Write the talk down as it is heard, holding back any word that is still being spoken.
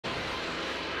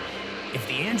If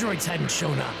the androids hadn't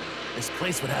shown up, this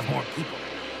place would have more people.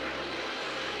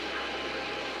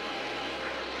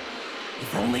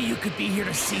 If only you could be here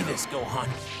to see this, Gohan.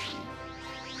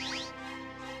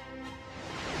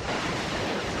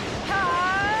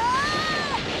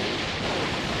 Ah!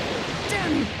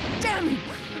 Damn! Damn!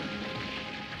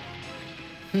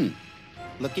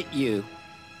 Look at you.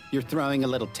 You're throwing a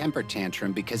little temper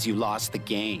tantrum because you lost the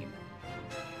game.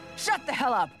 Shut the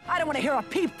hell up! I don't want to hear a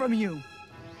peep from you!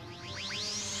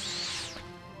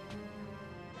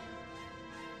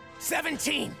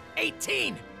 17,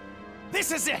 18!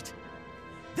 This is it!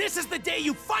 This is the day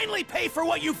you finally pay for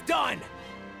what you've done!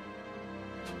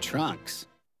 Trunks.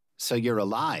 So you're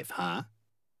alive, huh?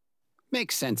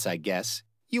 Makes sense, I guess.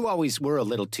 You always were a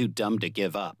little too dumb to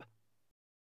give up.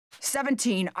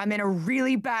 17, I'm in a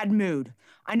really bad mood.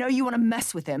 I know you want to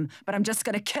mess with him, but I'm just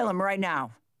gonna kill him right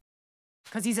now.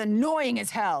 'Cause he's annoying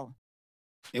as hell.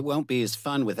 It won't be as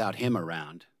fun without him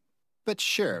around. But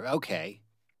sure, okay.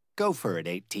 Go for it,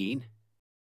 18.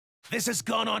 This has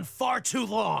gone on far too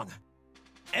long.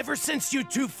 Ever since you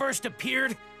two first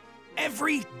appeared,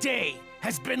 every day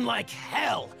has been like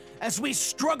hell as we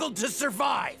struggled to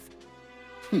survive.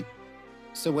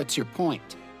 So what's your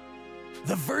point?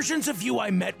 The versions of you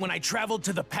I met when I traveled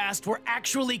to the past were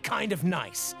actually kind of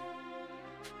nice.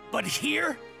 But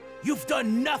here, you've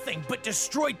done nothing but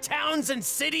destroy towns and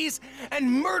cities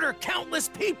and murder countless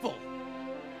people.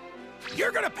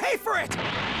 You're gonna pay for it!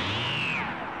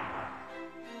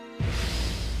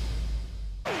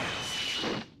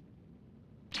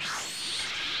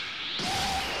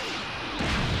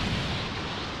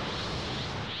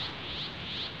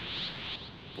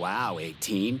 Wow,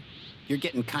 18. You're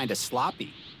getting kinda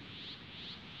sloppy.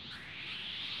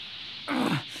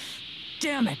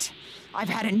 Damn it! I've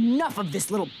had enough of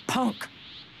this little punk.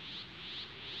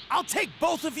 I'll take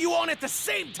both of you on at the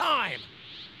same time!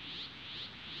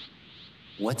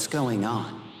 What's going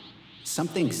on?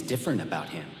 Something's different about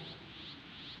him.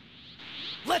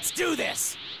 Let's do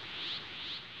this!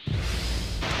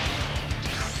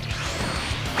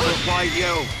 Why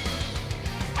you?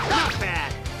 Not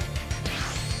bad.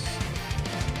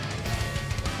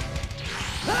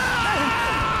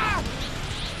 Ah!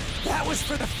 That was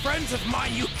for the friends of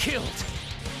mine you killed.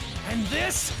 And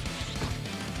this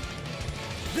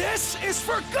is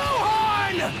for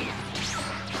Gohan!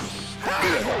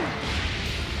 Ah!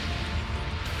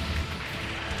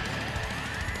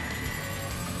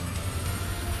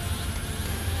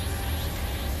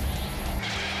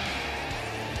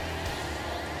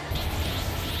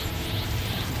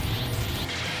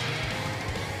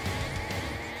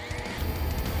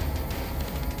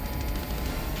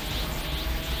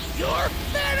 You're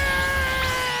finished!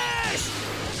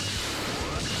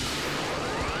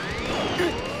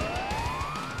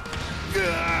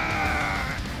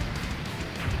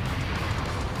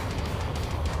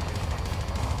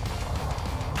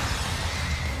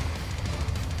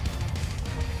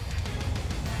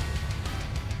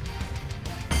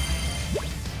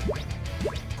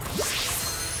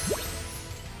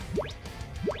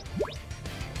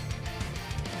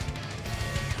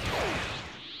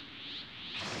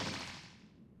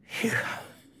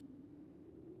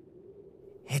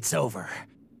 It's over.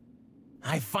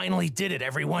 I finally did it,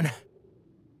 everyone.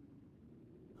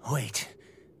 Wait,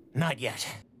 not yet.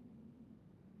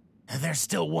 There's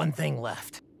still one thing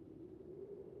left.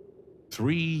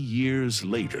 3 years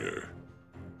later.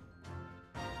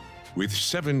 With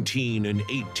 17 and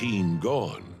 18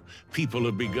 gone, people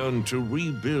have begun to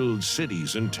rebuild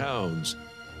cities and towns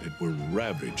that were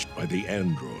ravaged by the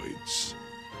androids.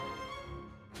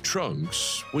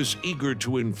 Trunks was eager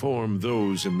to inform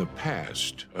those in the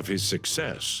past of his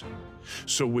success,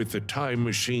 so with the time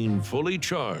machine fully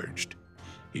charged,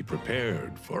 he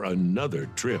prepared for another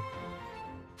trip.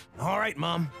 All right,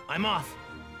 Mom, I'm off.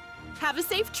 Have a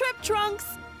safe trip, Trunks.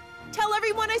 Tell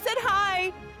everyone I said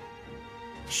hi.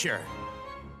 Sure.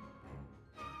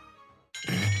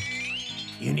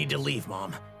 You need to leave,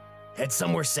 Mom. Head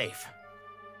somewhere safe.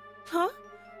 Huh?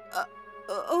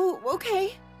 Oh,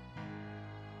 okay.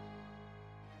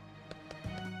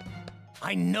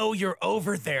 I know you're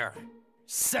over there,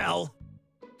 Cell.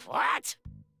 What?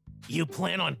 You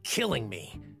plan on killing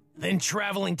me, then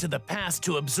traveling to the past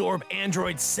to absorb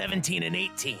androids 17 and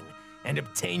 18 and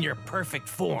obtain your perfect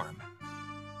form.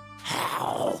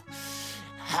 How?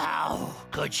 How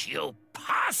could you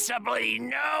possibly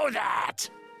know that?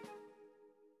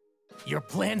 Your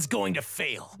plan's going to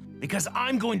fail, because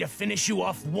I'm going to finish you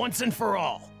off once and for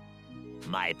all.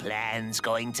 My plan's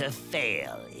going to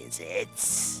fail, is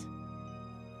it?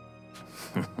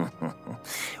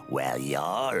 Well,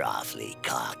 you're awfully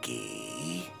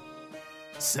cocky.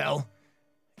 Cell,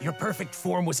 Your perfect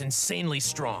form was insanely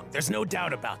strong, there's no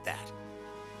doubt about that.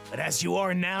 But as you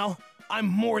are now, I'm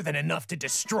more than enough to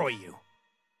destroy you.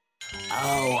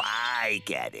 Oh, I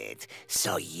get it.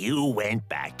 So you went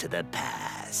back to the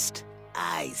past.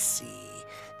 I see.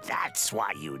 That's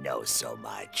why you know so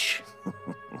much.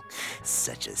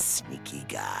 Such a sneaky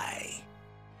guy.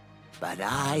 But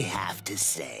I have to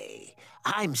say,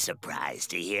 I'm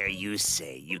surprised to hear you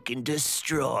say you can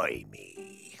destroy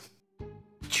me.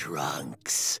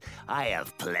 Trunks, I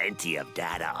have plenty of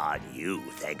data on you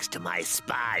thanks to my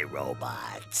spy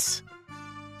robots.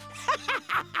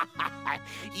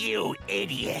 You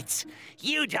idiot!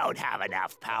 You don't have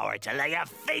enough power to lay a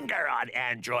finger on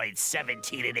androids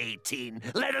 17 and 18,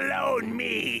 let alone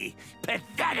me!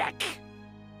 Pathetic!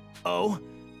 Oh?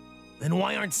 Then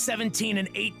why aren't 17 and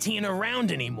 18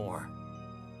 around anymore?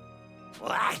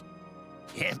 What?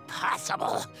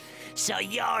 Impossible! So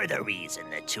you're the reason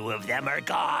the two of them are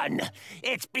gone!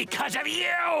 It's because of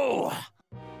you!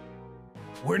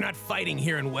 We're not fighting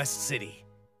here in West City.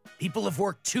 People have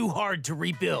worked too hard to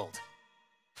rebuild.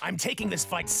 I'm taking this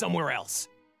fight somewhere else.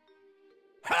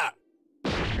 Ha! I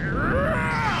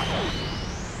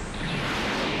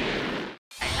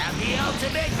have the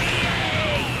ultimate VA!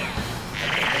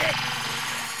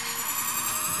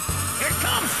 Here it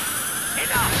comes!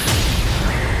 Enough!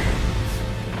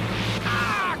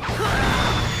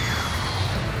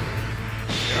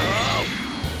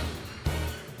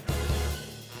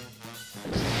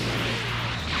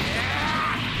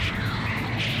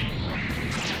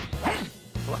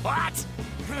 What?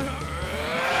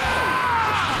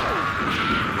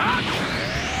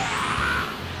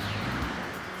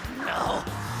 No,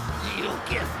 you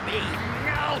give me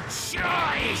no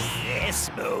choice. This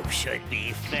move should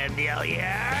be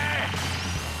familiar.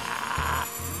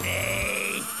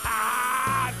 Me!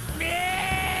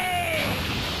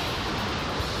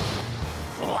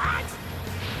 What?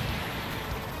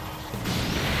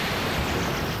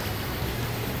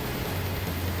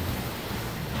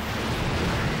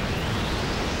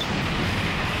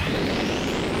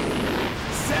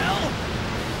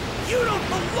 You don't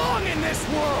belong in this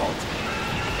world!